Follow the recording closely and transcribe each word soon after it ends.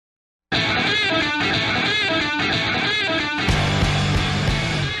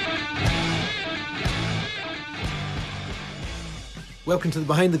Welcome to the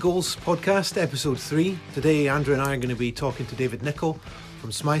Behind the Goals podcast, episode 3. Today, Andrew and I are going to be talking to David Nicholl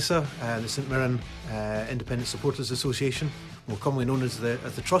from SMiSA, the St Mirren Independent Supporters Association, more commonly known as the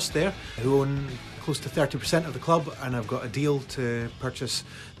Trust there, who own close to 30% of the club and have got a deal to purchase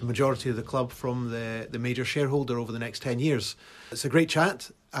the majority of the club from the major shareholder over the next 10 years. It's a great chat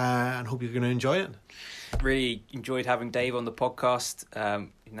and hope you're going to enjoy it. Really enjoyed having Dave on the podcast.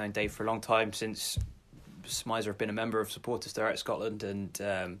 You've known Dave for a long time, since SMiSA have been a member of Supporters Direct Scotland,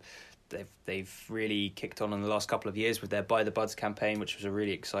 and they've really kicked on in the last couple of years with their Buy the Buds campaign, which was a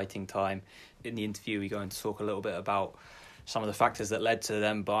really exciting time. In the interview, we go into talk a little bit about some of the factors that led to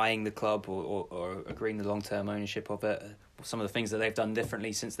them buying the club or agreeing the long-term ownership of it, some of the things that they've done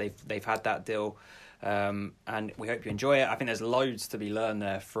differently since they've had that deal, and we hope you enjoy it. I think there's loads to be learned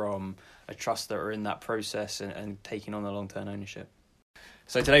there from a trust that are in that process and taking on the long-term ownership.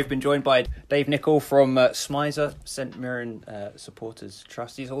 So today we've been joined by Dave Nicholl from SMiSA, St Mirren Supporters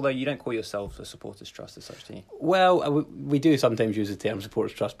Trustees, although you don't call yourself a Supporters Trust as such, do you? Well, we do sometimes use the term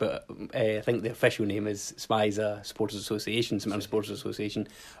Supporters Trust, but I think the official name is SMiSA Supporters Association, St Mirren Supporters Association,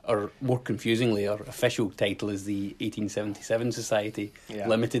 or more confusingly, our official title is the 1877 Society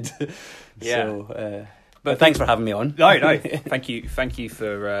Limited. Yeah. So, but thanks for having me on. No, thank you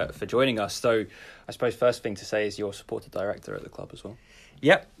for joining us. So I suppose first thing to say is you're supporter director at the club as well.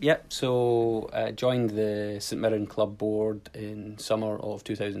 Yep. So I joined the St Mirren Club Board in summer of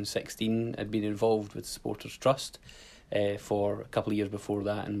 2016. I'd been involved with the Supporters Trust for a couple of years before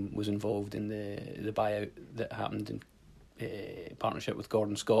that, and was involved in the buyout that happened in partnership with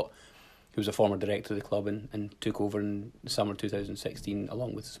Gordon Scott, who was a former director of the club and took over in the summer 2016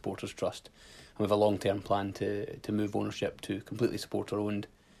 along with the Supporters Trust. And we have a long-term plan to move ownership to completely supporter-owned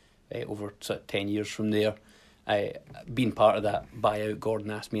over sort of 10 years from there. Being part of that buyout,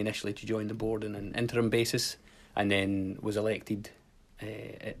 Gordon asked me initially to join the board on an interim basis, and then was elected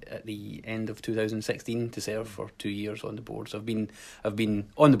at the end of 2016 to serve for 2 years on the board. So I've been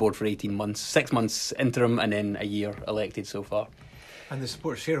on the board for 18 months, 6 months interim, and then a year elected so far. And the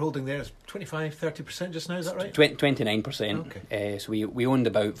supporter shareholding there is 25-30% just now, is that right? 29%. Okay. So we owned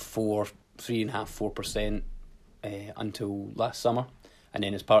about 3.5-4% until last summer. And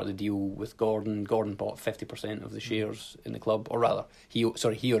then as part of the deal with Gordon bought 50% of the shares in the club, or rather, he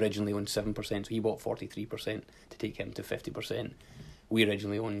originally owned 7%, so he bought 43% to take him to 50%. We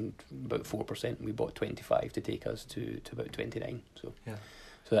originally owned about 4%, and we bought 25% to take us to about 29%. So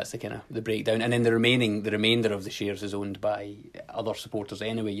that's the kind of the breakdown. And then the remainder of the shares is owned by other supporters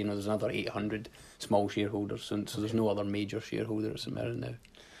anyway. You know, there's another 800 small shareholders, so there's no other major shareholder at St Mirren now.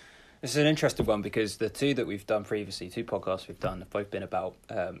 This is an interesting one because the two that we've done previously, 2 podcasts we've done, have both been about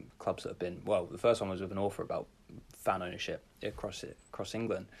clubs that have been, well, the first one was with an author about fan ownership across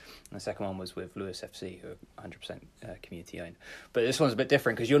England, and the second one was with Lewis FC, who are 100% community owned. But this one's a bit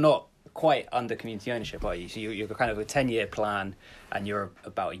different because you're not quite under community ownership, are you? So you're kind of a 10-year plan, and you're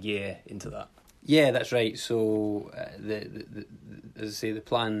about a year into that. Yeah, that's right. So as I say, the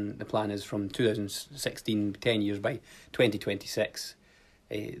plan is from 2016, 10 years by 2026.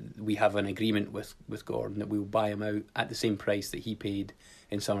 We have an agreement with Gordon that we will buy him out at the same price that he paid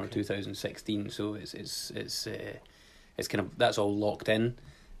in summer 2016. So it's kind of, that's all locked in.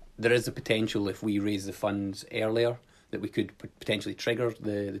 There is the potential, if we raise the funds earlier, that we could potentially trigger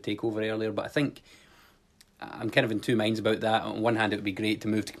the takeover earlier. But I think I'm kind of in two minds about that. On one hand, it would be great to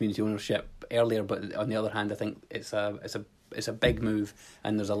move to community ownership earlier, but on the other hand, I think it's a big move,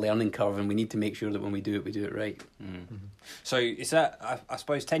 and there's a learning curve, and we need to make sure that when we do it right. Mm-hmm. So is that, I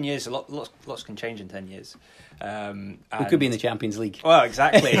suppose, 10 years, lots can change in 10 years. We could be in the Champions League. Well,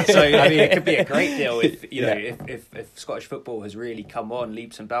 exactly. So I mean, it could be a great deal if if Scottish football has really come on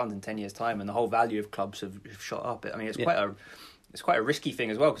leaps and bounds in 10 years' time, and the whole value of clubs have shot up. I mean, it's quite a risky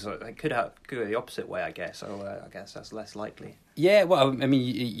thing as well, because it could go the opposite way, I guess. So I guess that's less likely. Yeah, well, I mean,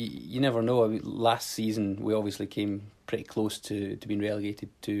 you never know. I mean, last season we obviously came pretty close to being relegated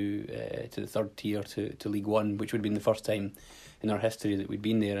to the third tier to League One, which would have been the first time in our history that we'd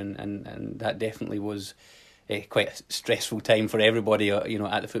been there, and that definitely was quite a stressful time for everybody,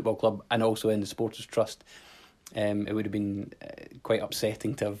 at the football club and also in the Supporters Trust. It would have been quite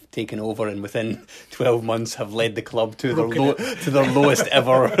upsetting to have taken over and within 12 months have led the club to their lowest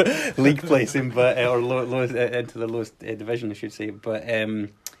ever league placing, lowest into the lowest division, I should say. But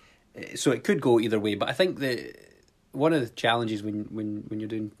so it could go either way. But I think one of the challenges when you're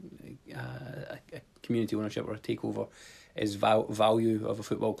doing a community ownership or a takeover is value of a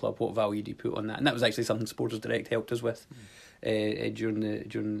football club. What value do you put on that? And that was actually something Supporters Direct helped us with during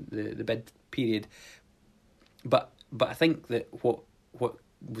the bid period. But I think that what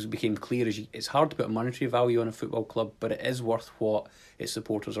became clear is it's hard to put a monetary value on a football club, but it is worth what its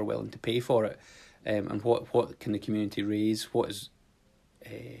supporters are willing to pay for it, and what can the community raise, what is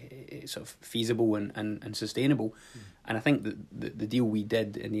sort of feasible and sustainable. And I think that the deal we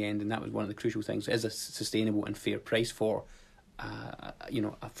did in the end, and that was one of the crucial things, is a sustainable and fair price for a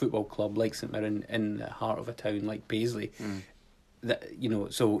football club like St Mirren in the heart of a town like Paisley. That,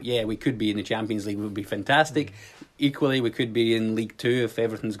 so yeah, we could be in the Champions League, it would be fantastic. Equally, we could be in League Two if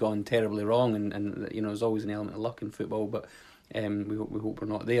everything's gone terribly wrong, and there's always an element of luck in football, but we hope we're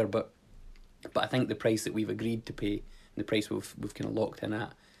not there. But I think the price that we've agreed to pay, the price we've kind of locked in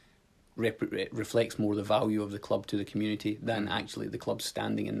at, reflects more the value of the club to the community than actually the club's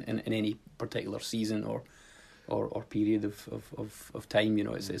standing in any particular season or period of time.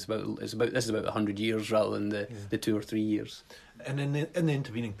 It's about this is about 100 years rather than the 2 or 3 years. And in the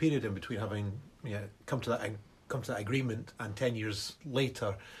intervening period in between having come to that agreement and 10 years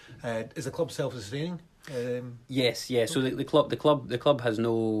later, is the club self-sustaining? Yes. So the club has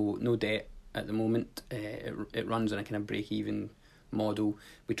no debt at the moment. It runs on a kind of break-even model.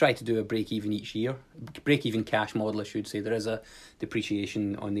 We try to do a break-even each year. Break-even cash model, I should say. There is a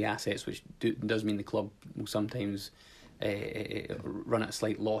depreciation on the assets, which does mean the club will sometimes run at a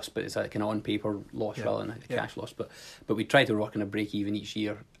slight loss, but it's a kind of on-paper loss rather than a cash loss. But we try to work on a break-even each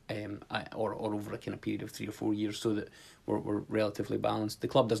year, or over a kind of period of 3 or 4 years, so that we're relatively balanced. The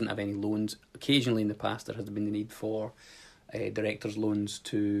club doesn't have any loans. Occasionally in the past there has been the need for directors' loans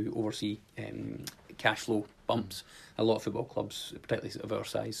to oversee cash flow bumps. A lot of football clubs, particularly of our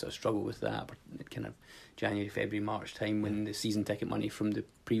size, sort of struggle with that. Kind of January, February, March time when the season ticket money from the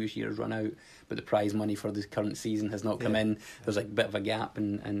previous year has run out, but the prize money for the current season has not come in. There's like a bit of a gap,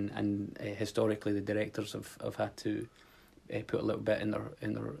 and historically the directors have had to put a little bit in their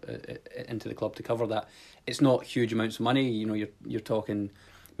into the club to cover that. It's not huge amounts of money. You're talking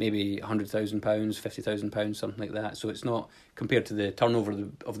maybe £100,000, £50,000, something like that. So it's not, compared to the turnover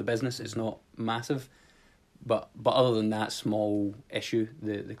of the business, it's not massive. But other than that small issue,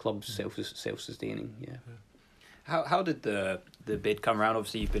 the club's self-sustaining. Yeah. How did the bid come around?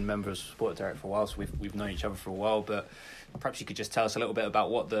 Obviously, you've been members of Sport Direct for a while, so we've known each other for a while. But perhaps you could just tell us a little bit about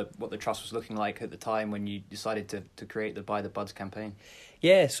what the trust was looking like at the time when you decided to create the Buy the Buds campaign.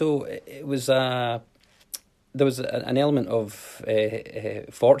 Yeah. So it was there was an element of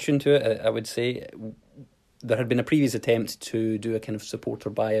fortune to it, I would say. There had been a previous attempt to do a kind of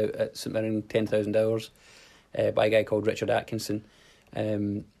supporter buyout at St Mirren, 10,000 hours, by a guy called Richard Atkinson.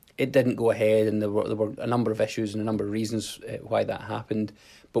 It didn't go ahead, and there were a number of issues and a number of reasons why that happened.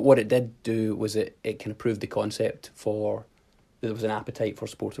 But what it did do was it kind of proved the concept for there was an appetite for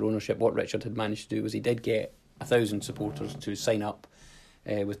supporter ownership. What Richard had managed to do was he did get 1,000 supporters to sign up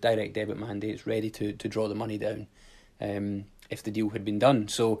with direct debit mandates, ready to draw the money down if the deal had been done.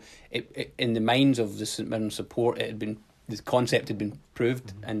 So it in the minds of the St Mirren support, the concept had been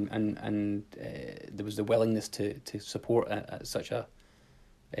proved, and there was the willingness to support such a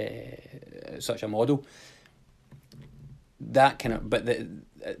model. That kind of,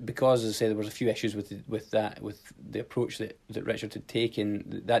 because, as I say, there was a few issues with the approach that Richard had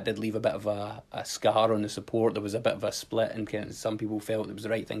taken. That did leave a bit of a scar on the support. There was a bit of a split, and kind of some people felt it was the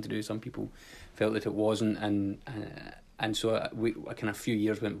right thing to do. Some people felt that it wasn't, and so a kind of few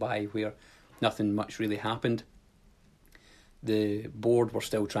years went by where nothing much really happened. The board were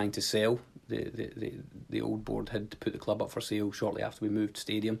still trying to sell. The old board had put the club up for sale shortly after we moved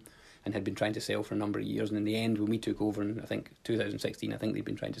stadium, and had been trying to sell for a number of years. And in the end, when we took over in, I think, 2016, I think they'd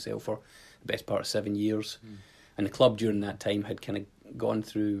been trying to sell for the best part of 7 years. And the club during that time had kind of gone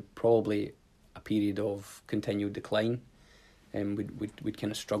through probably a period of continued decline. And we'd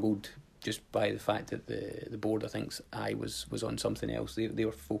kind of struggled just by the fact that the board, I think, was on something else.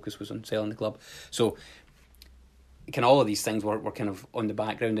 Their focus was on selling the club. So kind of all of these things were kind of on the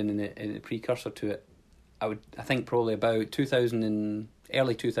background and in the precursor to it. I think probably about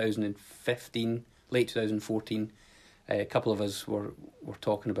early 2015, late 2014, a couple of us were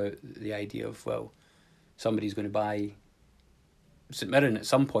talking about the idea of, well, somebody's going to buy St Mirren at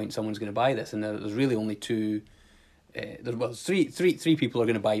some point. Someone's going to buy this, and there's really only two. Three people are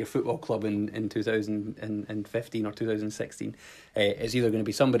going to buy your football club in 2015 or 2016. It's either going to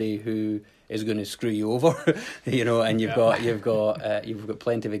be somebody who is going to screw you over, and you've got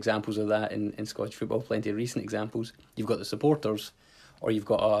plenty of examples of that in Scottish football, plenty of recent examples. You've got the supporters, or you've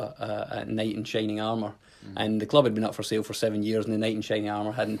got a knight in shining armour. And the club had been up for sale for 7 years, and the knight in shining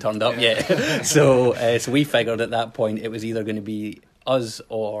armour hadn't turned up yet. So we figured at that point it was either going to be us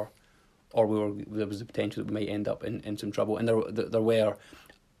or there was the potential that we might end up in some trouble. And there were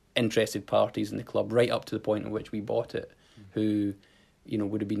interested parties in the club right up to the point at which we bought it, who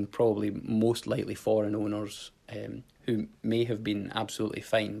would have been probably most likely foreign owners who may have been absolutely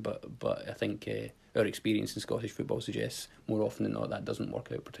fine, but I think our experience in Scottish football suggests more often than not that doesn't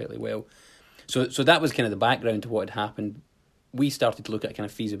work out particularly well. So that was kind of the background to what had happened. We started to look at a kind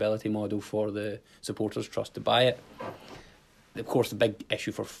of feasibility model for the Supporters Trust to buy it. Of course, the big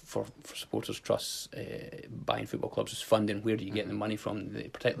issue for supporters trusts buying football clubs is funding. Where do you get the money from,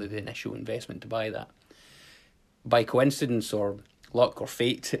 particularly the initial investment to buy that? By coincidence or luck or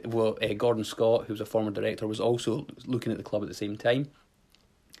fate, well, Gordon Scott, who was a former director, was also looking at the club at the same time.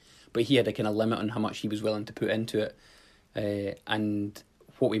 But he had a kind of limit on how much he was willing to put into it. And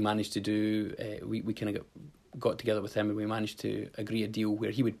what we managed to do, we kind of got together with him and we managed to agree a deal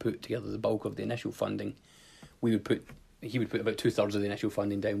where he would put together the bulk of the initial funding. He would put about 2/3 of the initial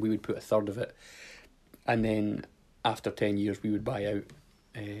funding down. We would put 1/3 of it, and then after 10 years, we would buy out.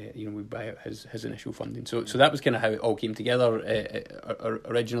 We'd buy out his initial funding. So that was kind of how it all came together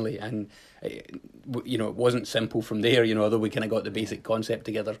originally, and it wasn't simple from there. Although we kind of got the basic concept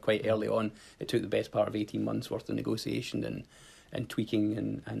together quite early on, it took the best part of 18 months worth of negotiation and tweaking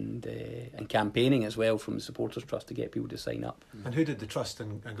and campaigning as well from the Supporters Trust to get people to sign up. And who did the Trust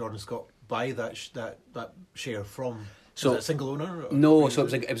and Gordon Scott buy that share from? So was it a single owner? No, so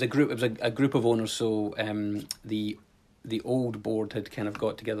it was a group. It was a group of owners. So the old board had kind of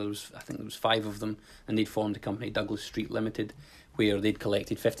got together. I think there was 5 of them, and they'd formed a company, Douglas Street Limited, where they'd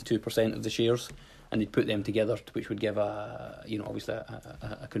collected 52% of the shares, and they'd put them together, which would give obviously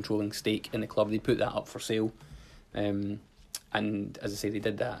a controlling stake in the club. They'd put that up for sale, and as I say, they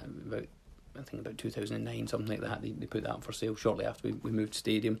did that about 2009, something like that. They put that up for sale shortly after we moved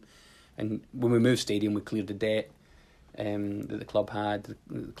stadium, and when we moved stadium, we cleared the debt that the club had.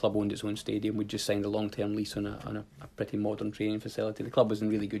 The club owned its own stadium. We just signed a long-term lease on a pretty modern training facility. The club was in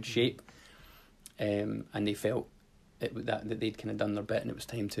really good shape, and they felt that they'd kind of done their bit, and it was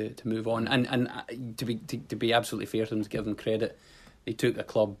time to move on. And to be absolutely fair to them, to give them credit, they took a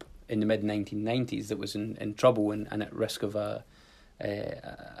club in the mid-1990s that was in trouble and at risk of a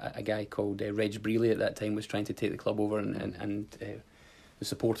guy called Reg Brealey at that time was trying to take the club over, and the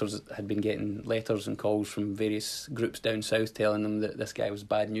supporters had been getting letters and calls from various groups down south telling them that this guy was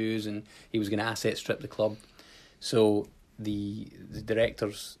bad news and he was going to asset strip the club. So the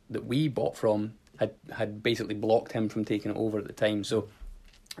directors that we bought from had basically blocked him from taking it over at the time. So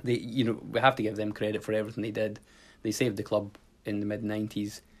we have to give them credit for everything they did. They saved the club in the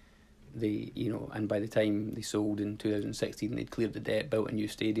mid-90s. And by the time they sold in 2016, they'd cleared the debt, built a new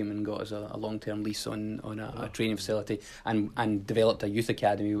stadium, and got us a long-term lease on a training facility, and developed a youth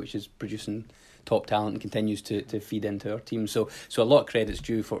academy which is producing top talent and continues to feed into our team. So a lot of credit's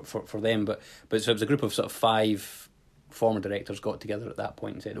due for them. But so it was a group of sort of 5 former directors got together at that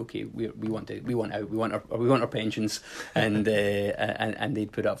point and said, okay, we want out, we want our pensions, and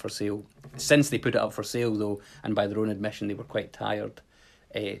they'd put it up for sale. Since they put it up for sale though, and by their own admission, they were quite tired.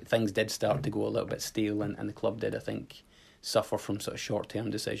 Things did start to go a little bit stale, and the club did, I think, suffer from sort of short-term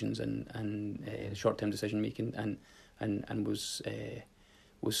decisions and short-term decision making, and was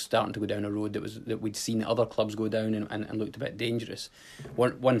starting to go down a road that we'd seen other clubs go down and looked a bit dangerous.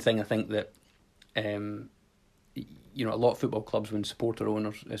 One thing I think that a lot of football clubs, when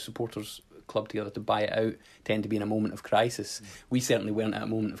supporters club together to buy it out, tend to be in a moment of crisis. We certainly weren't at a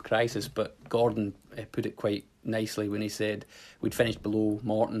moment of crisis, but Gordon put it quite nicely when he said we'd finished below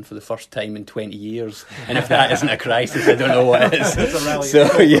Morton for the first time in 20 years, and if that isn't a crisis, I don't know what is.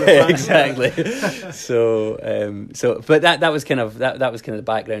 So yeah, exactly. But that was kind of the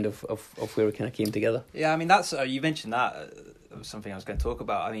background of where we kind of came together. Yeah, I mean that's you mentioned that. That was something I was going to talk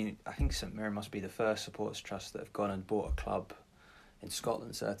about. I mean, I think St Mirren must be the first supporters trust that have gone and bought a club in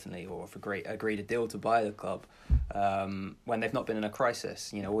Scotland, certainly, or if agreed a deal to buy the club when they've not been in a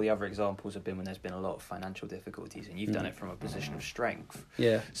crisis. All the other examples have been when there's been a lot of financial difficulties, and you've done it from a position of strength.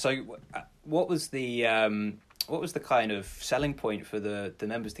 Yeah. So, what was the kind of selling point for the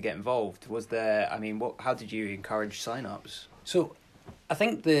members to get involved? Was there? I mean, how did you encourage sign-ups? So, I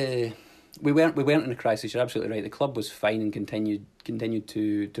think we weren't in a crisis. You're absolutely right. The club was fine and continued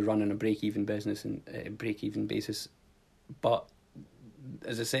to run on a break-even business and break-even basis, but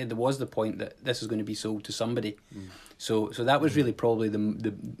as I said, there was the point that this is going to be sold to somebody. So that was really probably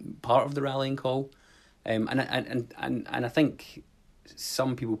the part of the rallying call, and I think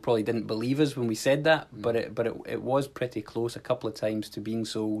some people probably didn't believe us when we said that, but it was pretty close a couple of times to being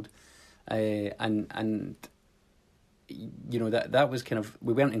sold, and that was kind of,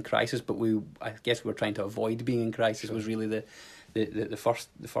 we weren't in crisis, but I guess we were trying to avoid being in crisis. Sure. Was really the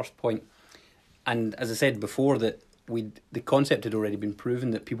first point, and as I said before, that the concept had already been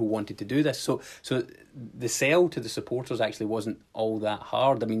proven that people wanted to do this. So the sell to the supporters actually wasn't all that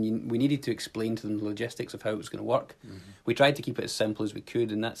hard. I mean, we needed to explain to them the logistics of how it was going to work. Mm-hmm. We tried to keep it as simple as we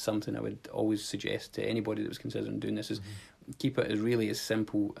could, and that's something I would always suggest to anybody that was considering doing this, is keep it as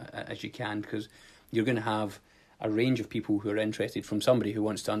simple as you can, because you're going to have a range of people who are interested, from somebody who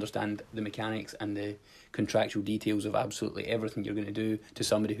wants to understand the mechanics and the contractual details of absolutely everything you're going to do, to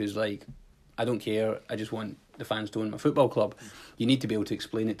somebody who's like, I don't care, I just want the fans to own my football club. You need to be able to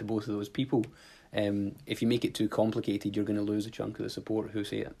explain it to both of those people. If you make it too complicated, you're going to lose a chunk of the support who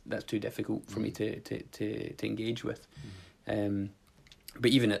say that's too difficult for me to engage with. But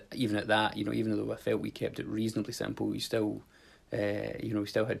even at that, even though I felt we kept it reasonably simple, we still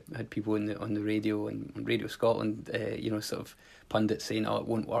had people on the radio and on Radio Scotland, sort of pundits saying, "Oh, it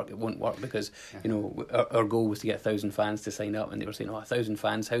won't work," because our goal was to get 1,000 fans to sign up, and they were saying, "Oh, 1,000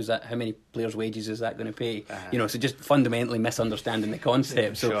 fans, how's that? How many players' wages is that going to pay?" So just fundamentally misunderstanding the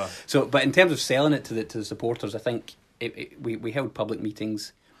concept. So, but in terms of selling it to the supporters, I think we held public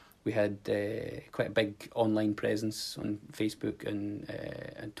meetings. We had quite a big online presence on Facebook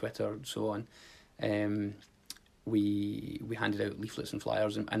and Twitter and so on. We handed out leaflets and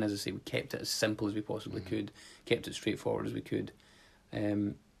flyers, and as I say, we kept it as simple as we possibly could, kept it straightforward as we could,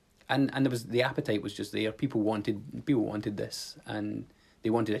 and there was, the appetite was just there. People wanted this, and they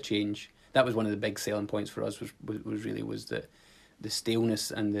wanted a change. That was one of the big selling points for us. Was that the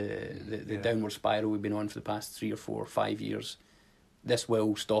staleness and the downward spiral we've been on for the past 3 or 4 or 5 years. This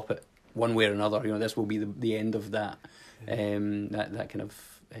will stop it one way or another. This will be the end of that. That kind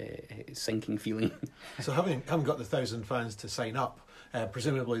of sinking feeling. So having got the 1,000 fans to sign up,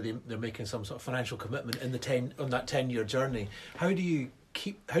 presumably they're making some sort of financial commitment on that 10-year journey. How do you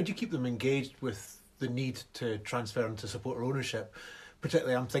keep them engaged with the need to transfer into supporter ownership?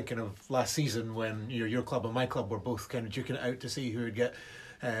 Particularly, I'm thinking of last season when your club and my club were both kind of duking it out to see who would get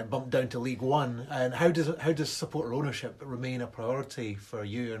bumped down to League One. And how does supporter ownership remain a priority for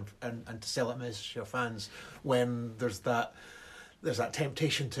you and to sell it as your fans when there's that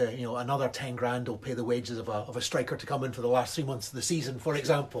temptation to, another 10 grand will pay the wages of a striker to come in for the last 3 months of the season, for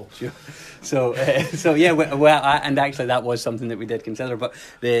example. Sure. So yeah, well, and actually that was something that we did consider. But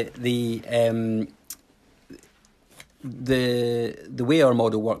the way our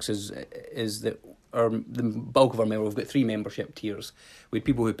model works is that the bulk of our member, we've got 3 membership tiers. We had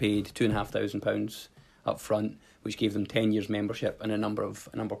people who paid £2,500 up front, which gave them 10 years membership and a number of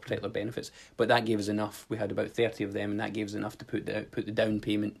particular benefits. But that gave us enough. We had about 30 of them, and that gave us enough to put the down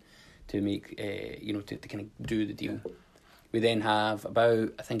payment to make to kind of do the deal. We then have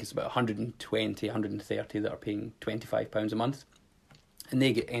about 120, 130 that are paying £25 a month, and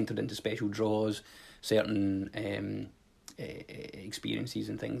they get entered into special draws, certain experiences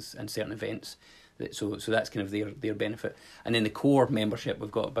and things, and certain events. So that's kind of their benefit. And then the core membership,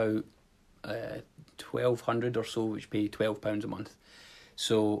 we've got about 1,200 or so, which pay £12 a month.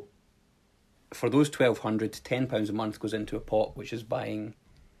 So for those 1,200, £10 a month goes into a pot which is buying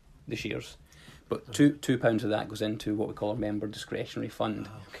the shares, but £2 of that goes into what we call a member discretionary fund.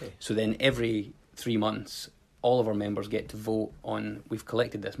 Okay. So then every 3 months, all of our members get to vote on, we've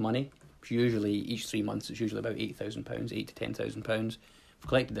collected this money. Usually each 3 months, it's usually about £8,000, £8,000 to £10,000. We've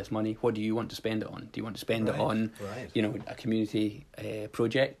collected this money. What do you want to spend it on? Do you want to spend it on, a community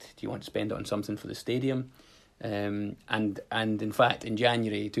project? Do you want to spend it on something for the stadium? And in fact, in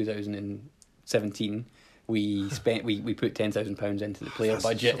January 2017, we put £10,000 into the player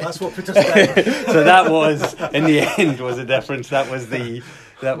budget. So that's what put us down. So that was, in the end, was a difference. That was the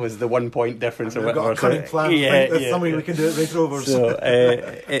 1 point difference. We've got a cunning plan. That's something we can do at Range Rovers.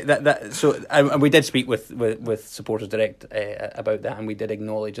 So, and we did speak with Supporters Direct about that, and we did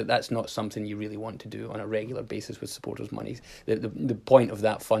acknowledge that that's not something you really want to do on a regular basis with supporters' money. The point of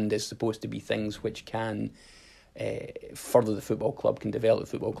that fund is supposed to be things which can further the football club, can develop the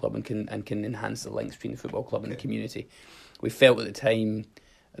football club, and can enhance the links between the football club and the community. We felt at the time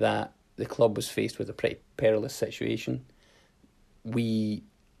that the club was faced with a pretty perilous situation. We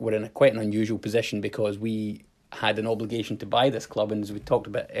were in quite an unusual position because we had an obligation to buy this club, and as we talked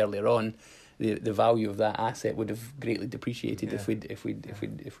about earlier on, the value of that asset would have greatly depreciated if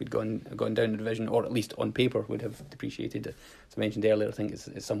we'd gone down the division, or at least on paper would have depreciated. As I mentioned earlier, I think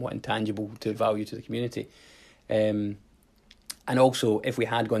it's somewhat intangible to value to the community. And also, if we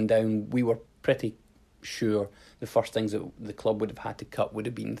had gone down, we were pretty sure the first things that the club would have had to cut would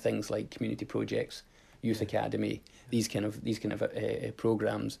have been things like community projects, youth academy, these kind of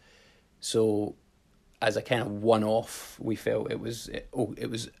programs. So as a kind of one-off, we felt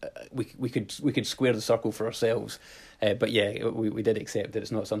we could square the circle for ourselves. But yeah, we did accept that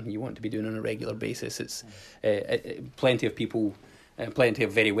it's not something you want to be doing on a regular basis. It's plenty of people. Plenty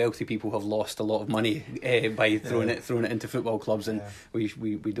of very wealthy people have lost a lot of money by throwing it into football clubs, and we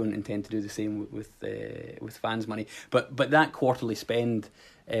don't intend to do the same with fans' money. But that quarterly spend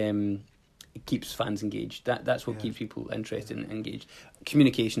keeps fans engaged. That's what keeps people interested and engaged.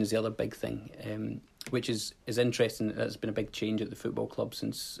 Communication is the other big thing, which is interesting. That's been a big change at the football club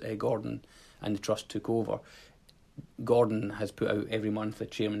since Gordon and the trust took over. Gordon has put out every month a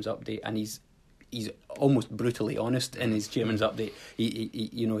chairman's update, and he's almost brutally honest in his chairman's update.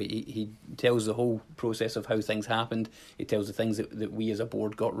 He tells the whole process of how things happened. He tells the things that we as a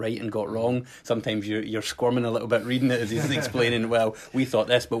board got right and got wrong. Sometimes you're squirming a little bit reading it as he's explaining, well, we thought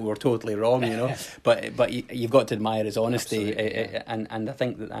this, but we were totally wrong, But you've got to admire his honesty, and I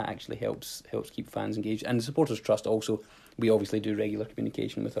think that actually helps keep fans engaged. And the Supporters Trust also, we obviously do regular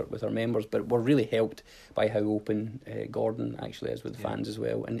communication with our members, but we're really helped by how open Gordon actually is with fans as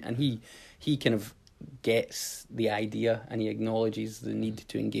well. And he kind of gets the idea, and he acknowledges the need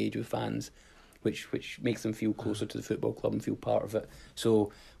to engage with fans, which makes them feel closer to the football club and feel part of it.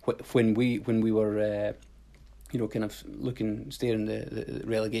 So when we were kind of staring the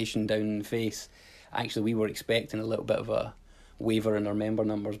relegation down in the face, actually we were expecting a little bit of a waver in our member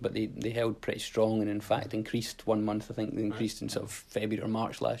numbers, but they held pretty strong, and in fact increased one month. I think they increased in sort of February or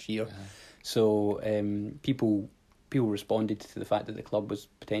March last year. So people responded to the fact that the club was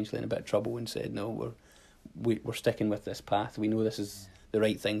potentially in a bit of trouble and said, no, we're sticking with this path. We know this is the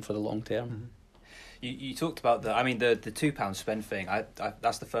right thing for the long term. Mm-hmm. You talked about the £2 spend thing. I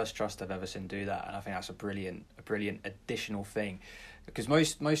that's the first trust I've ever seen do that, and I think that's a brilliant additional thing, because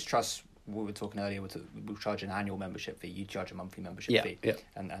most trusts, we were talking earlier, we'll charge an annual membership fee. You charge a monthly membership fee,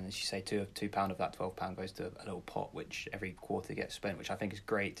 and as you say, £2 of that £12 goes to a little pot, which every quarter gets spent, which I think is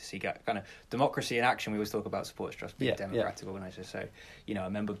great to see. Kind of democracy in action. We always talk about Supporters Trust being a democratic organisation. So a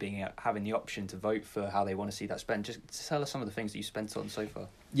member having the option to vote for how they want to see that spent. Just tell us some of the things that you spent on so far.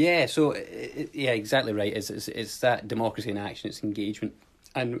 Yeah, so exactly right. It's that democracy in action. It's engagement.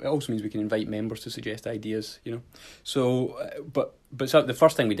 And it also means we can invite members to suggest ideas, So, but so the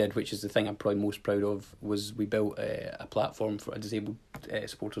first thing we did, which is the thing I'm probably most proud of, was we built a platform for a disabled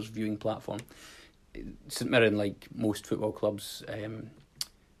supporters viewing platform. St Mirren, like most football clubs,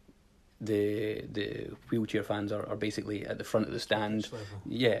 the wheelchair fans are basically at the front of the stand.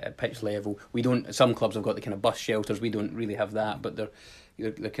 At pitch level. We don't. Some clubs have got the kind of bus shelters. We don't really have that, but they're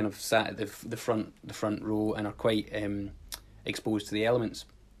kind of sat at the front row and are quite exposed to the elements.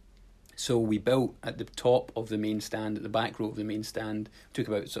 So we built at the top of the main stand, at the back row of the main stand, took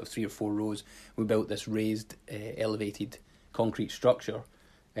about sort of 3 or 4 rows. We built this raised, elevated concrete structure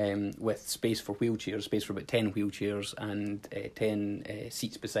with space for wheelchairs, space for about 10 wheelchairs and 10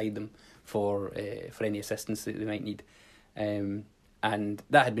 seats beside them for any assistance that they might need. And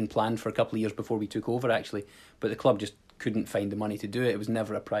that had been planned for a couple of years before we took over, actually, but the club just couldn't find the money to do it. It was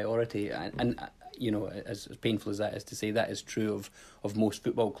never a priority, and as painful as that is to say, that is true of most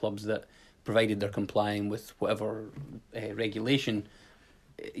football clubs, that provided they're complying with whatever regulation,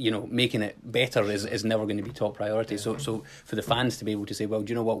 making it better is never going to be top priority. So for the fans to be able to say, well, do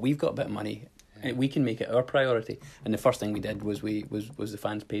you know what, we've got a bit of money, we can make it our priority. And the first thing we did was the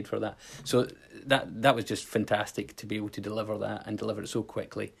fans paid for that. So that was just fantastic to be able to deliver that and deliver it so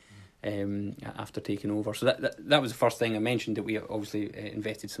quickly. After taking over, so that was the first thing I mentioned. That we obviously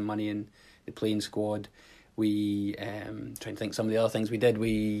invested some money in the playing squad. We trying to think some of the other things we did.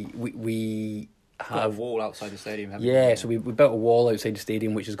 We have got a wall outside the stadium. So we built a wall outside the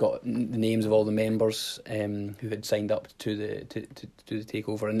stadium, which has got the names of all the members who had signed up to the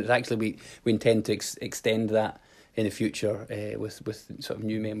takeover. And it's actually we intend to extend that in the future with sort of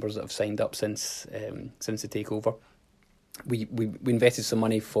new members that have signed up since the takeover. We invested some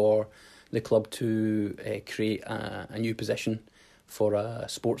money for the club to create a new position for a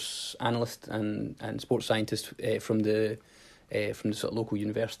sports analyst and sports scientist from the sort of local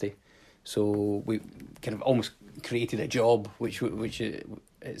university. So we kind of almost created a job, which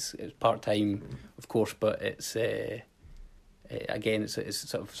is part-time, of course, but it's again it's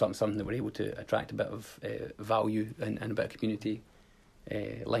sort of something that we're able to attract a bit of value and a bit of community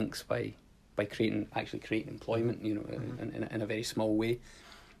links by creating employment, in a very small way.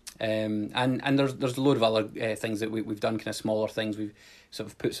 And there's a load of other things that we've done, kind of smaller things. We've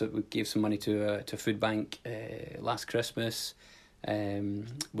sort of we gave some money to a food bank last Christmas.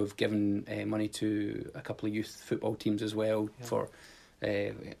 We've given money to a couple of youth football teams as well, for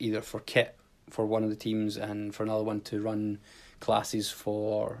either for kit for one of the teams and for another one to run classes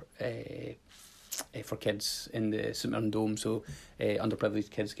for for kids in the St Mirren Dome, so underprivileged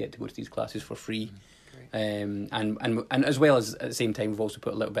kids get to go to these classes for free. And as well as at the same time, we've also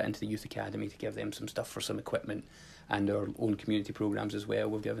put a little bit into the youth academy to give them some stuff for some equipment, and our own community programs as well.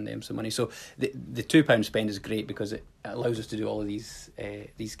 We've given them some money. So the £2 spend is great because it allows us to do all of these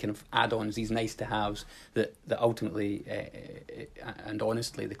kind of add-ons, these nice to haves that ultimately and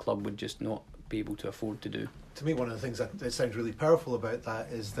honestly the club would just not be able to afford to do. To me, one of the things that sounds really powerful about that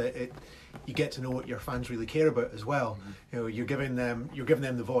is that you get to know what your fans really care about as well. You know, you're giving them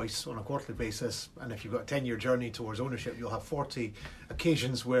the voice on a quarterly basis, and if you've got a 10-year journey towards ownership, you'll have 40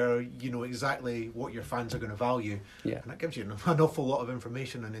 occasions where you know exactly what your fans are going to value, and that gives you an awful lot of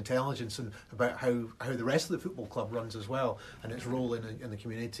information and intelligence and about how the rest of the football club runs as well, and its role in the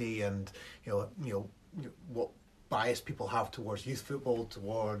community, and you know what bias people have towards youth football,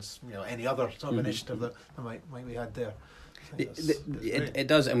 towards any other sort of initiative that might be had there. It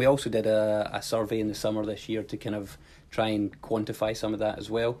does, and we also did a survey in the summer this year to kind of try and quantify some of that as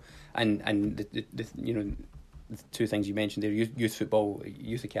well. And the two things you mentioned there, youth football,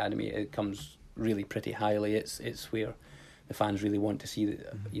 youth academy, it comes really pretty highly. It's where the fans really want to see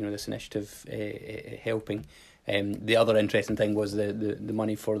this initiative helping. The other interesting thing was the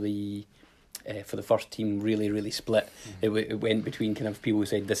money for the first team really split. It went between kind of people who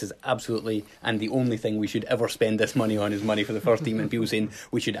said this is absolutely and the only thing we should ever spend this money on is money for the first team, and people saying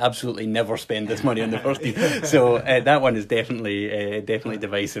we should absolutely never spend this money on the first team. So that one is definitely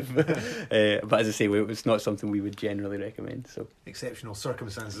divisive. But as I say, it's not something we would generally recommend. So exceptional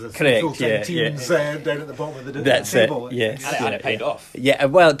circumstances. Correct. Full-time teams down at the bottom of the That's table. It. Yes. And it paid off. Yeah.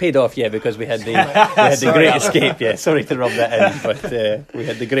 Well, it paid off. Yeah, because we had the Great Escape. Yeah. Sorry to rub that in, but we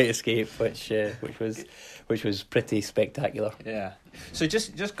had the Great Escape, which was pretty spectacular. Yeah. So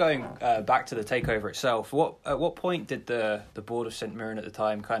just going back to the takeover itself, at what point did the board of St Mirren at the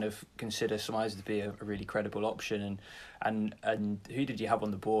time kind of consider SMiSA to be a really credible option, and who did you have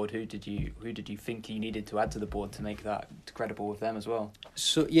on the board? Who did you think you needed to add to the board to make that credible with them as well?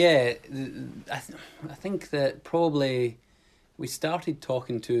 So yeah, I think that probably we started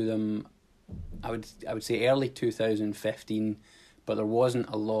talking to them. I would say early 2015. But there wasn't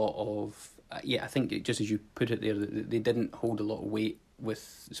a lot of... I think just as you put it there, they didn't hold a lot of weight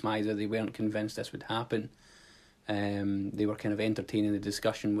with SMiSA. They weren't convinced this would happen. They were kind of entertaining the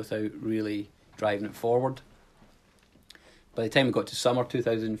discussion without really driving it forward. By the time we got to summer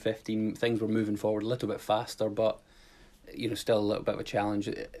 2015, things were moving forward a little bit faster, but still a little bit of a challenge.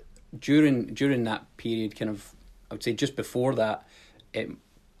 During that period, kind of, I would say just before that,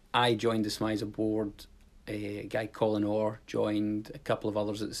 I joined the SMiSA board. A guy Colin Orr joined, a couple of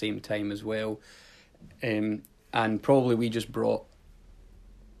others at the same time as well, and probably we just brought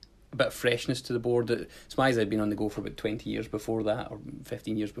a bit of freshness to the board. SMiSA had been on the go for about 20 years before that, or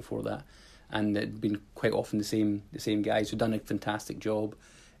 15 years before that, and it'd been quite often the same guys who'd done a fantastic job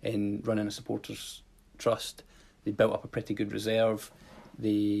in running a supporters trust. They built up a pretty good reserve.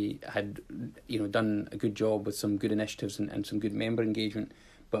 They had done a good job with some good initiatives and some good member engagement,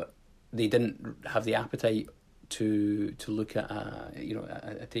 but they didn't have the appetite to look at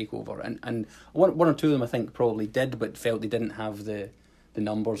a takeover, and one or two of them I think probably did, but felt they didn't have the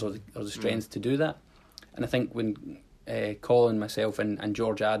numbers or the strength to do that. And I think when Colin, myself, and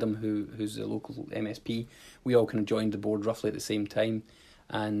George Adam, who's the local MSP, we all kind of joined the board roughly at the same time,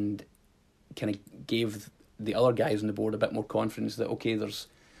 and kind of gave the other guys on the board a bit more confidence that okay, there's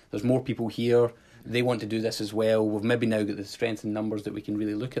more people here. They want to do this as well. We've maybe now got the strength in numbers that we can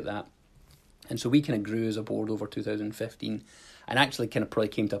really look at that. And so we kind of grew as a board over 2015, and actually kind of probably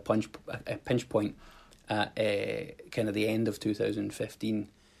came to a pinch point at kind of the end of 2015.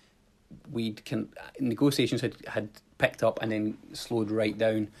 Negotiations had picked up and then slowed right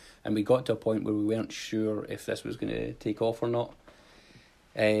down, and we got to a point where we weren't sure if this was going to take off or not.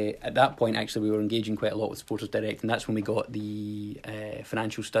 At that point, actually, we were engaging quite a lot with Supporters Direct, and that's when we got the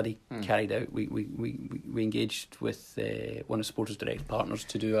financial study carried out. We engaged with one of Supporters Direct partners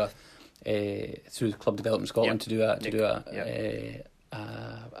to do through Club Development Scotland to do a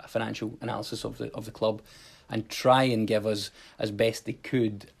financial analysis of the club, and try and give us as best they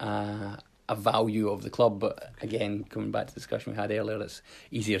could a value of the club. But again, coming back to the discussion we had earlier, it's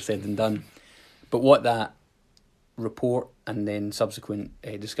easier said than done. But what that report and then subsequent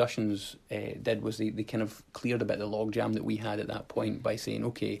discussions did was they kind of cleared a bit of the logjam that we had at that point by saying,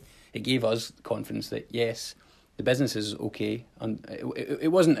 okay, it gave us confidence that yes, the business is okay, and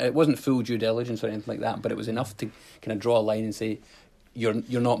it wasn't full due diligence or anything like that, but it was enough to kind of draw a line and say, you're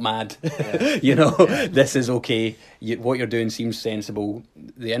not mad, this is okay. What you're doing seems sensible.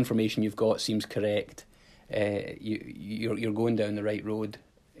 The information you've got seems correct. You're going down the right road.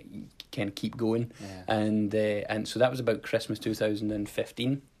 kind of keep going. And so that was about Christmas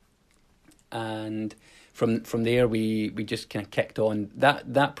 2015, and from there we just kind of kicked on.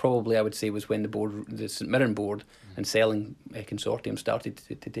 That probably, I would say, was when the St Mirren board and selling consortium started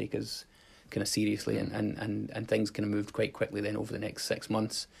to take us kind of seriously, and things kind of moved quite quickly then over the next 6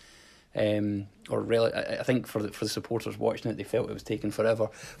 months. I think for the supporters watching it, they felt it was taking forever.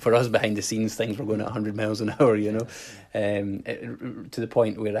 For us behind the scenes, things were going at 100 miles an hour, to the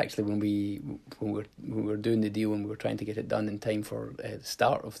point where actually when we were doing the deal and we were trying to get it done in time for the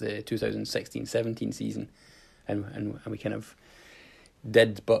start of the 2016-17 season, and we kind of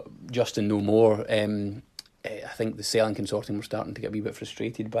did, but just and no more. I think the selling consortium were starting to get a wee bit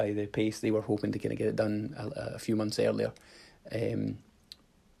frustrated by the pace. They were hoping to kind of get it done a few months earlier.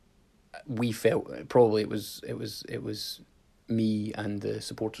 We felt probably it was me and the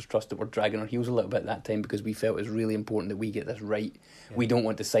Supporters Trust that were dragging our heels a little bit at that time, because we felt it was really important that we get this right. Yeah. We don't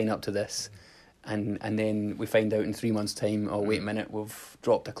want to sign up to this, and then we find out in 3 months' time, oh wait a minute, we've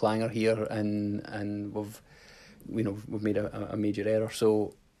dropped a clanger here, and we've made a major error.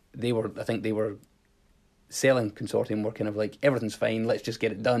 So they were selling consortium were kind of like, everything's fine, let's just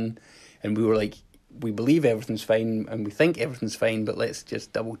get it done, and we were like, we believe everything's fine and we think everything's fine, but let's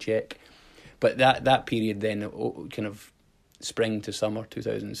just double check. But that period then, kind of spring to summer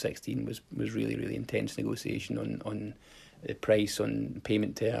 2016, was really, really intense negotiation on the price, on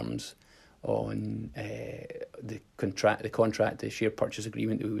payment terms, on the contract, the share purchase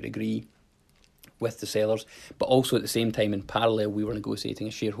agreement that we would agree with the sellers. But also at the same time, in parallel, we were negotiating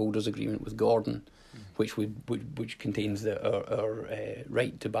a shareholders agreement with Gordon, which contains our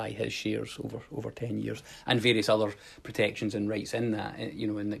right to buy his shares over 10 years, and various other protections and rights in that.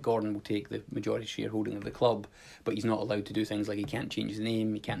 And that Gordon will take the majority shareholding of the club, but he's not allowed to do things like he can't change the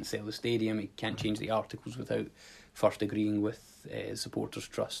name, he can't sell the stadium, he can't change the articles without first agreeing with the Supporters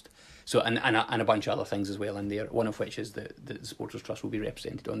Trust. So and a bunch of other things as well in there. One of which is that the Supporters Trust will be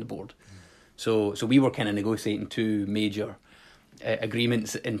represented on the board. So we were kind of negotiating two major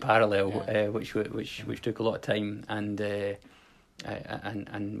agreements in parallel, which took a lot of time, and we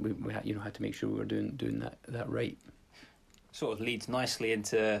had to make sure we were doing that right. Sort of leads nicely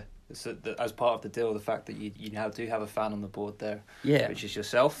into, as part of the deal, the fact that you now do have a fan on the board there, which is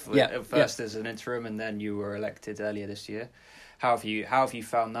yourself. At first as an interim, and then you were elected earlier this year. How have you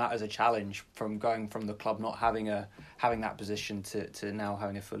found that as a challenge, from going from the club not having that position to now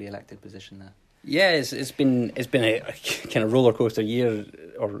having a fully elected position there? Yeah, it's been a kind of roller coaster year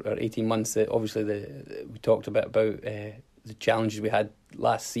or 18 months. Obviously, we talked a bit about the challenges we had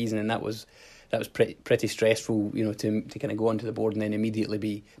last season, and that was pretty stressful. To kind of go onto the board and then immediately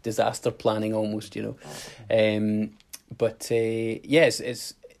be disaster planning almost. But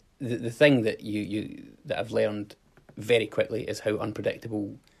it's the thing that that I've learned very quickly is how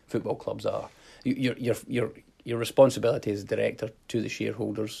unpredictable football clubs are. Your responsibility as a director to the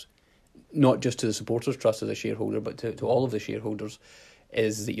shareholders, not just to the Supporters Trust as a shareholder, but to all of the shareholders,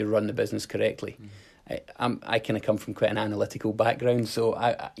 is that you run the business correctly. I kind of come from quite an analytical background, so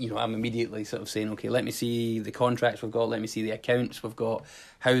I'm immediately sort of saying, okay, let me see the contracts we've got, let me see the accounts we've got,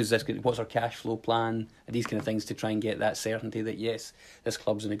 what's our cash flow plan, and these kind of things, to try and get that certainty that yes, this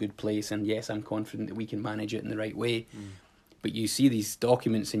club's in a good place, and yes, I'm confident that we can manage it in the right way. But you see these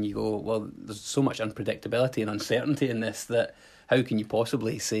documents and you go, well, there's so much unpredictability and uncertainty in this, that how can you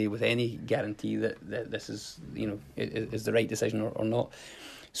possibly say with any guarantee that this is is the right decision or not?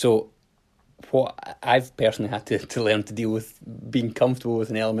 So what I've personally had to learn to deal with, being comfortable with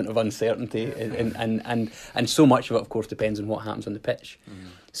an element of uncertainty, and so much of it, of course, depends on what happens on the pitch.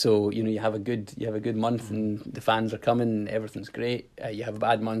 So you have a good month and the fans are coming, everything's great. You have a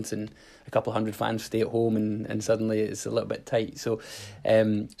bad month and a couple of hundred fans stay at home, and suddenly it's a little bit tight. So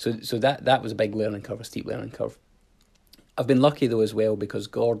that was a big learning curve, a steep learning curve. I've been lucky though as well, because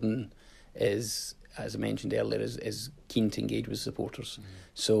Gordon is, as I mentioned earlier, is keen to engage with supporters.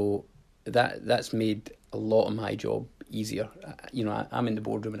 So that's made a lot of my job easier. I'm in the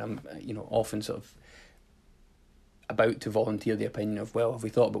boardroom and I'm often sort of about to volunteer the opinion of, well, have we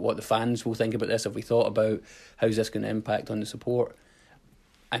thought about what the fans will think about this? Have we thought about how's this going to impact on the support?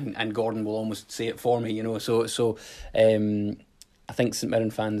 And Gordon will almost say it for me, So I think St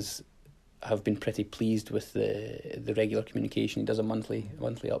Mirren fans have been pretty pleased with the regular communication. He does a monthly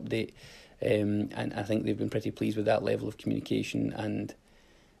update, and I think they've been pretty pleased with that level of communication and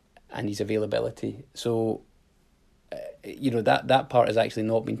his availability. So that part has actually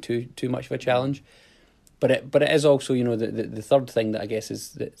not been too much of a challenge. But it is also, the third thing that I guess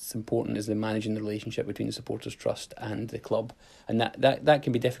that's important is the managing the relationship between the Supporters Trust and the club, and that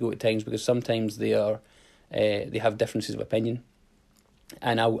can be difficult at times, because sometimes they have differences of opinion.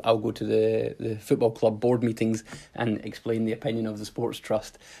 and I'll go to the football club board meetings and explain the opinion of the sports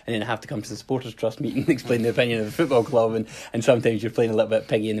trust, and then I have to come to the supporters trust meeting and explain the opinion of the football club, and sometimes you're playing a little bit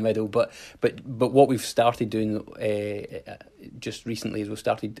piggy in the middle. But what we've started doing just recently is we've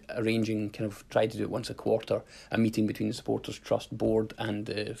started arranging, kind of tried to do it once a quarter, a meeting between the supporters trust board and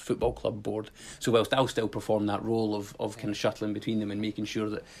the football club board. So whilst I'll still perform that role of kind of shuttling between them and making sure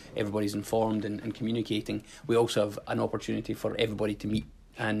that everybody's informed and communicating, we also have an opportunity for everybody to meet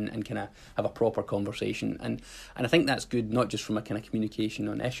and kind of have a proper conversation, and I think that's good, not just from a kind of communication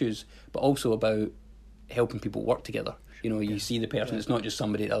on issues, but also about helping people work together. You see the person, it's not just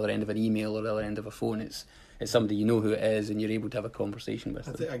somebody at the other end of an email or the other end of a phone, it's somebody you know who it is and you're able to have a conversation with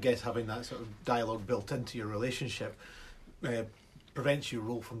them. I guess having that sort of dialogue built into your relationship prevents your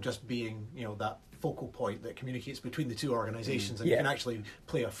role from just being that focal point that communicates between the two organisations, and you can actually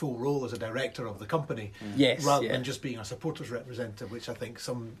play a full role as a director of the company, rather than just being a supporters representative, which I think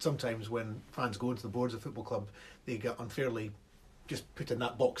sometimes when fans go into the boards of football club, they get unfairly just put in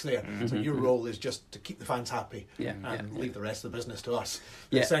that box there. So your role is just to keep the fans happy and leave the rest of the business to us.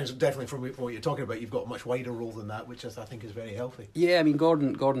 It sounds definitely from what you're talking about, you've got a much wider role than that, which I think is very healthy. Yeah, I mean,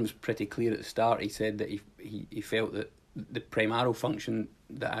 Gordon was pretty clear at the start. He said that he felt that the primary function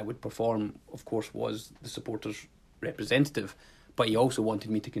that I would perform, of course, was the supporters representative, but he also wanted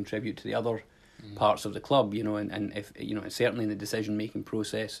me to contribute to the other parts of the club, and if certainly in the decision making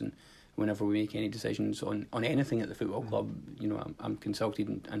process, and whenever we make any decisions on anything at the football club, I'm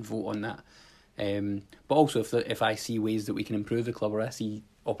consulted and vote on that. But also if I see ways that we can improve the club, or I see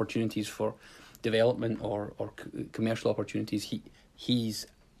opportunities for development or commercial opportunities, he's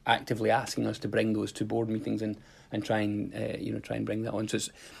actively asking us to bring those to board meetings and try and bring that on.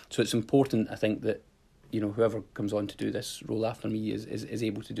 So it's important, I think, that whoever comes on to do this role after me is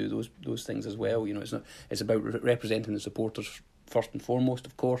able to do those things as well. It's about representing the supporters first and foremost,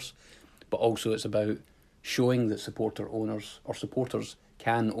 of course, but also it's about showing that supporter owners or supporters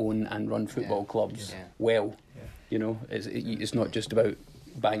can own and run football clubs well. It's not just about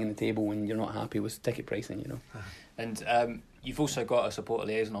banging the table when you're not happy with ticket pricing. And you've also got a supporter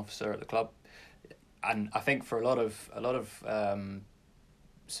liaison officer at the club, and I think for a lot of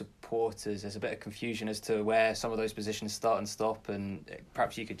supporters, there's a bit of confusion as to where some of those positions start and stop, and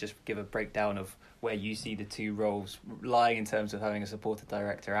perhaps you could just give a breakdown of where you see the two roles lying in terms of having a supporter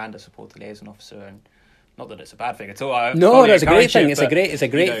director and a supporter liaison officer. And not that it's a bad thing at all. No, that's a great thing. It's a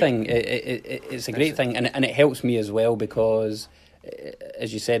great thing. It's a great thing, and it helps me as well because,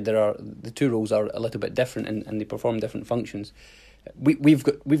 as you said, the two roles are a little bit different and they perform different functions. We've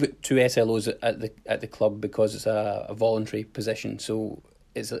got two SLOs at the club because it's a voluntary position, so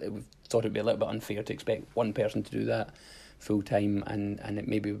we thought it'd be a little bit unfair to expect one person to do that full time, and it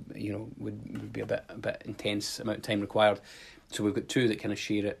maybe would be a bit intense amount of time required. So we've got two that kind of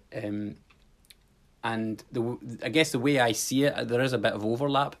share it. And I guess the way I see it, there is a bit of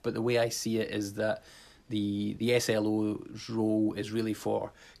overlap, but the way I see it is that the SLO's role is really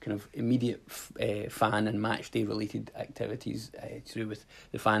for kind of immediate fan and match day related activities to do with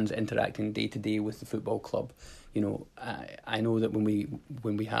the fans interacting day to day with the football club. I know that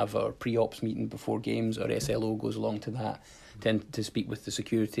when we have our pre-ops meeting before games, our SLO goes along to that, tend to speak with the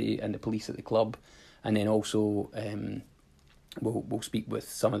security and the police at the club, and then also we'll speak with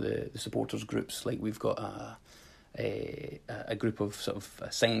some of the supporters groups. Like we've got a group of sort of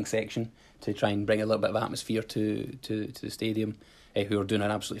a singing section to try and bring a little bit of atmosphere to the stadium, who are doing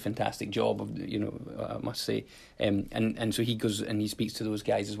an absolutely fantastic job of, I must say, and so he goes and he speaks to those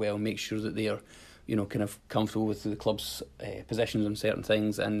guys as well and makes sure that they are kind of comfortable with the club's positions on certain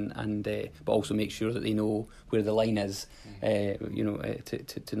things, and but also make sure that they know where the line is,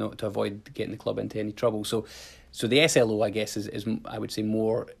 to avoid getting the club into any trouble. So the SLO, I guess, is I would say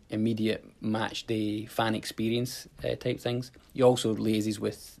more immediate match day fan experience type things. He also liaises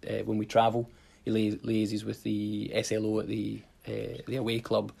with when we travel. He liaises with the SLO at the away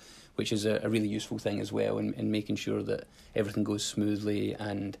club, which is a really useful thing as well in making sure that everything goes smoothly.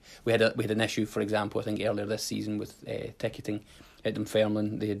 And we had an issue, for example, I think earlier this season with ticketing at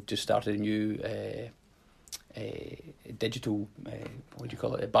Dunfermline. They had just started a new digital what do you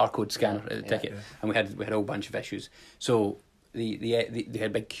call it, a barcode scanner at the ticket, and we had a whole bunch of issues. So they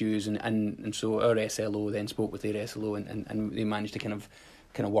had big queues, and so our SLO then spoke with their SLO, and they managed to kind of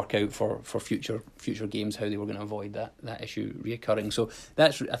work out for future games how they were going to avoid that issue reoccurring. So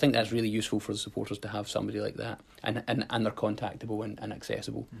I think that's really useful for the supporters to have somebody like that, and they're contactable and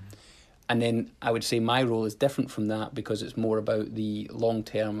accessible. Mm-hmm. And then I would say my role is different from that because it's more about the long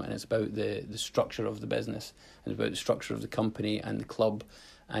term, and it's about the structure of the business, and it's about the structure of the company and the club,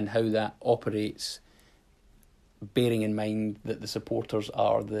 and how that operates bearing in mind that the supporters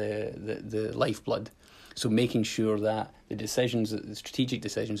are the lifeblood. So making sure that the strategic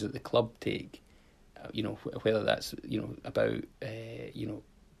decisions that the club take, whether that's about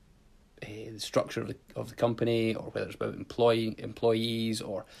the structure of the company, or whether it's about employees,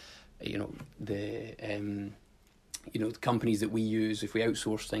 or the companies that we use, if we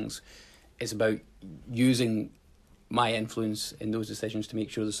outsource things, it's about using my influence in those decisions to make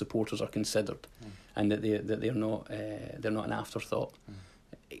sure the supporters are considered, and that they're not an afterthought.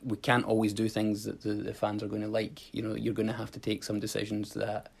 We can't always do things that the fans are going to like. You're going to have to take some decisions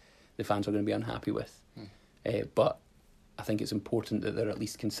that the fans are going to be unhappy with. But I think it's important that they're at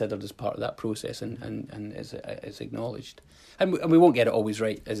least considered as part of that process and is acknowledged. And we won't get it always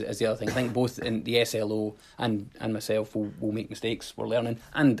right, as the other thing. I think both in the SLO and myself will make mistakes. We're learning,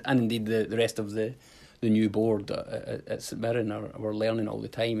 and indeed the rest of the new board at St Mirren we're learning all the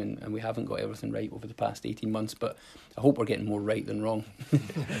time, and we haven't got everything right over the past 18 months, but I hope we're getting more right than wrong.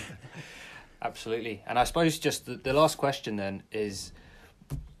 Absolutely. And I suppose just the last question then is,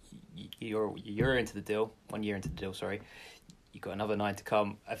 you're into the deal, 1 year into the deal, sorry. You've got another 9 to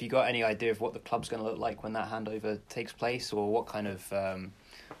come. Have you got any idea of what the club's going to look like when that handover takes place, or what kind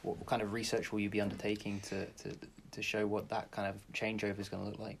of research will you be undertaking to show what that kind of changeover is going to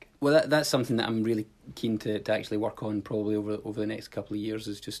look like? Well, that's something that I'm really keen to actually work on probably over the next couple of years,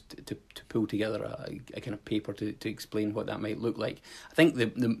 is just to pull together a kind of paper to explain what that might look like. I think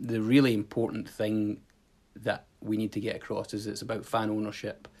the really important thing that we need to get across is it's about fan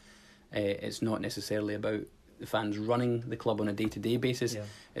ownership. It's not necessarily about the fans running the club on a day-to-day basis. Yeah.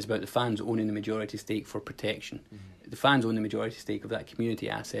 It's about the fans owning the majority stake for protection. Mm-hmm. If the fans own the majority stake of that community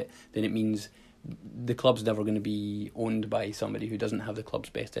asset, then it means the club's never going to be owned by somebody who doesn't have the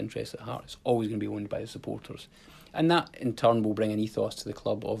club's best interests at heart. It's always going to be owned by the supporters. And that, in turn, will bring an ethos to the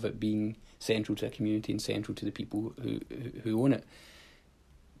club of it being central to a community and central to the people who own it.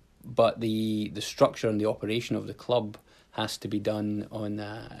 But the structure and the operation of the club has to be done in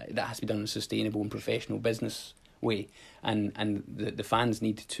a sustainable and professional business way, and the fans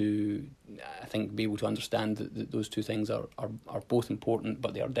need to, I think, be able to understand that those two things are both important,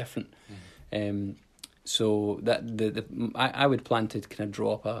 but they are different. So that I would plan to kind of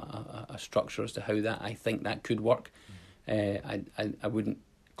draw up a structure as to how that I think that could work. I wouldn't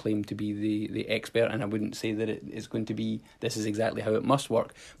claim to be the expert, and I wouldn't say that it is going to be this is exactly how it must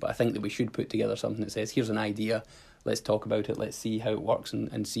work, but I think that we should put together something that says, here's an idea, let's talk about it, let's see how it works,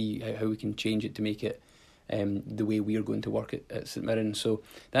 and see how we can change it to make it the way we're going to work at St Mirren. So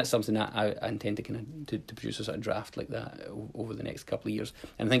that's something that I intend to kind of to produce a sort of draft like that over the next couple of years.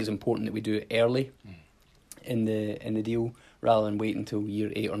 And I think it's important that we do it early in the deal, rather than wait until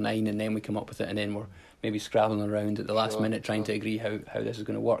year 8 or 9 and then we come up with it, and then we're maybe scrabbling around at the last minute trying to agree how this is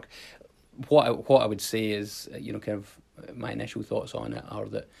going to work. What I would say is, kind of my initial thoughts on it are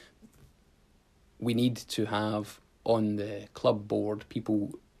that we need to have on the club board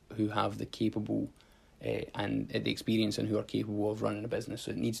people who have the capable and the experience and who are capable of running a business.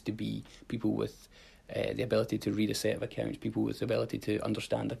 So it needs to be people with the ability to read a set of accounts, people with the ability to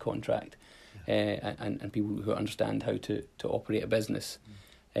understand a contract, and people who understand how to operate a business,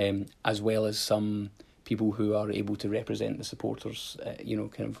 as well as some people who are able to represent the supporters,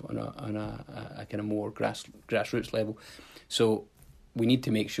 kind of on a kind of more grassroots level. So we need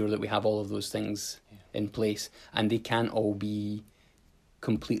to make sure that we have all of those things in place, and they can't all be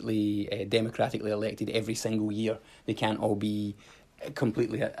completely democratically elected every single year. They can't all be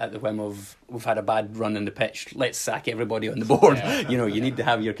completely at the whim of, we've had a bad run on the pitch, let's sack everybody on the board. You need to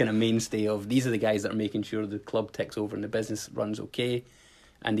have your kind of mainstay of, these are the guys that are making sure the club ticks over and the business runs okay,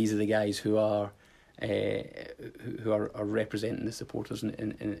 and these are the guys who are representing the supporters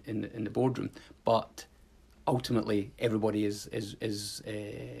in the boardroom. But ultimately, everybody is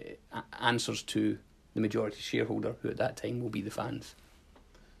answers to the majority shareholder, who at that time will be the fans.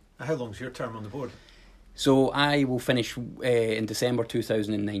 How long's your term on the board? So I will finish in December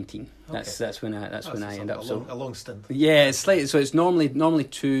 2019. Okay. That's when I end up. A long stint. Yeah, it's slightly. So it's normally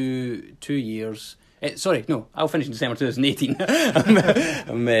 2 years. I'll finish in December 2018.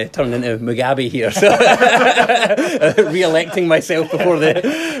 I'm turning into Mugabe here, so re-electing myself before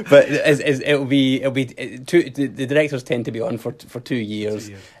But it'll be the directors tend to be on for 2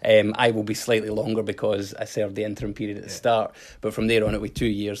 years. I will be slightly longer because I served the interim period at the start. But from there on, it'll be 2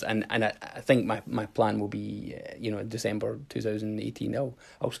 years, and I think my plan will be, December 2018.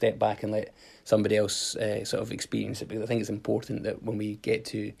 I'll step back and let somebody else sort of experience it, because I think it's important that when we get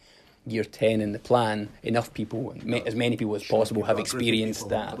to year 10 in the plan, enough people, as many people as possible, have experienced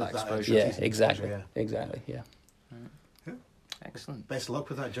that. Exposure. Yeah, exactly. Yeah. Excellent. Best of luck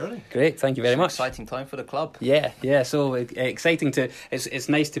with that journey. Great, thank you very much. Exciting time for the club. Yeah. So exciting to. It's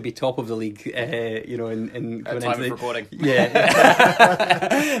nice to be top of the league. In At time of recording.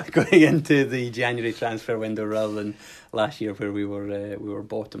 Yeah, going into the January transfer window rather than last year where we were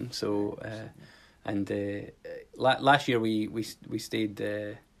bottom. So last year we stayed.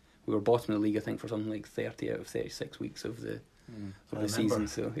 We were bottom of the league, I think, for something like 30 out of 36 weeks of the season.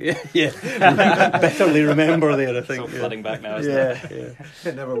 So yeah. Bitterly remember there, I think. It's all flooding back now, isn't it? Yeah.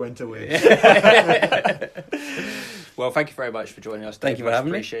 It never went away. Well, thank you very much for joining us. Thank you for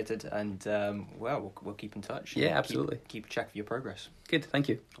having me. Appreciated, and we'll keep in touch. Yeah, absolutely. Keep track of your progress. Good, thank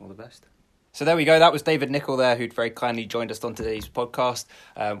you. All the best. So there we go. That was David Nicol there, who'd very kindly joined us on today's podcast.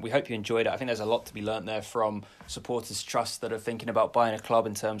 We hope you enjoyed it. I think there's a lot to be learnt there from supporters' trust that are thinking about buying a club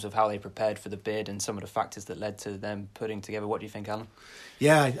in terms of how they prepared for the bid and some of the factors that led to them putting together. What do you think, Alan?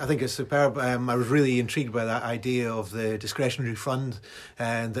 Yeah, I think it's superb. I was really intrigued by that idea of the discretionary fund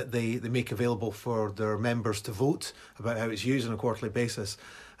and that they make available for their members to vote about how it's used on a quarterly basis.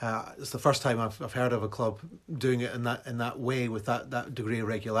 It's the first time I've heard of a club doing it in that way with that degree of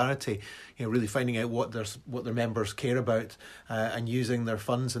regularity. Really finding out what their members care about and using their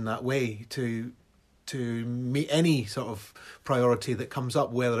funds in that way to meet any sort of priority that comes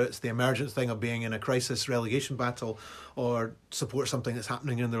up, whether it's the emergent thing of being in a crisis relegation battle or support something that's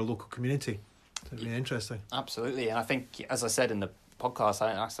happening in their local community. It's really interesting. Absolutely, and I think, as I said in the podcast, I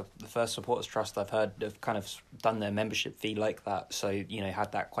think that's the first supporters trust I've heard have kind of done their membership fee like that. So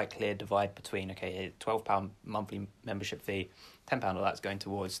had that quite clear divide between £12 monthly membership fee, £10 of that's going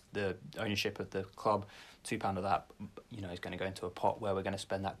towards the ownership of the club, £2 of that is going to go into a pot where we're going to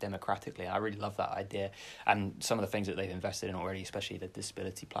spend that democratically. And I really love that idea, and some of the things that they've invested in already, especially the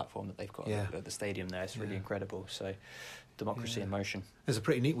disability platform that they've got at the stadium there. It's really incredible. So democracy in motion. It's a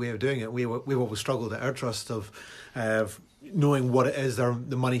pretty neat way of doing it. We've always struggled at our trust of knowing what it is the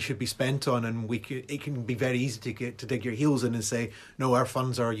money should be spent on, and it can be very easy to dig your heels in and say, no, our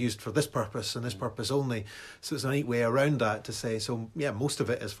funds are used for this purpose and this purpose only. So it's a neat way around that to say, so yeah, most of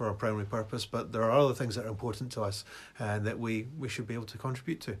it is for a primary purpose, but there are other things that are important to us that we should be able to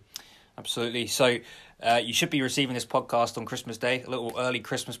contribute to. Absolutely. So you should be receiving this podcast on Christmas Day, a little early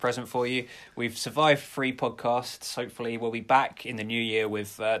Christmas present for you. We've survived 3 podcasts. Hopefully we'll be back in the new year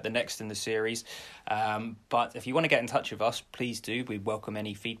with the next in the series. But if you want to get in touch with us, please do. We welcome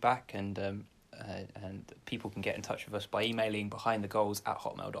any feedback, and people can get in touch with us by emailing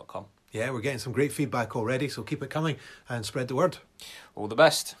behindthegoals@hotmail.com. Yeah, we're getting some great feedback already, so keep it coming and spread the word. All the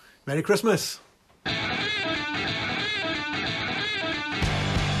best. Merry Christmas.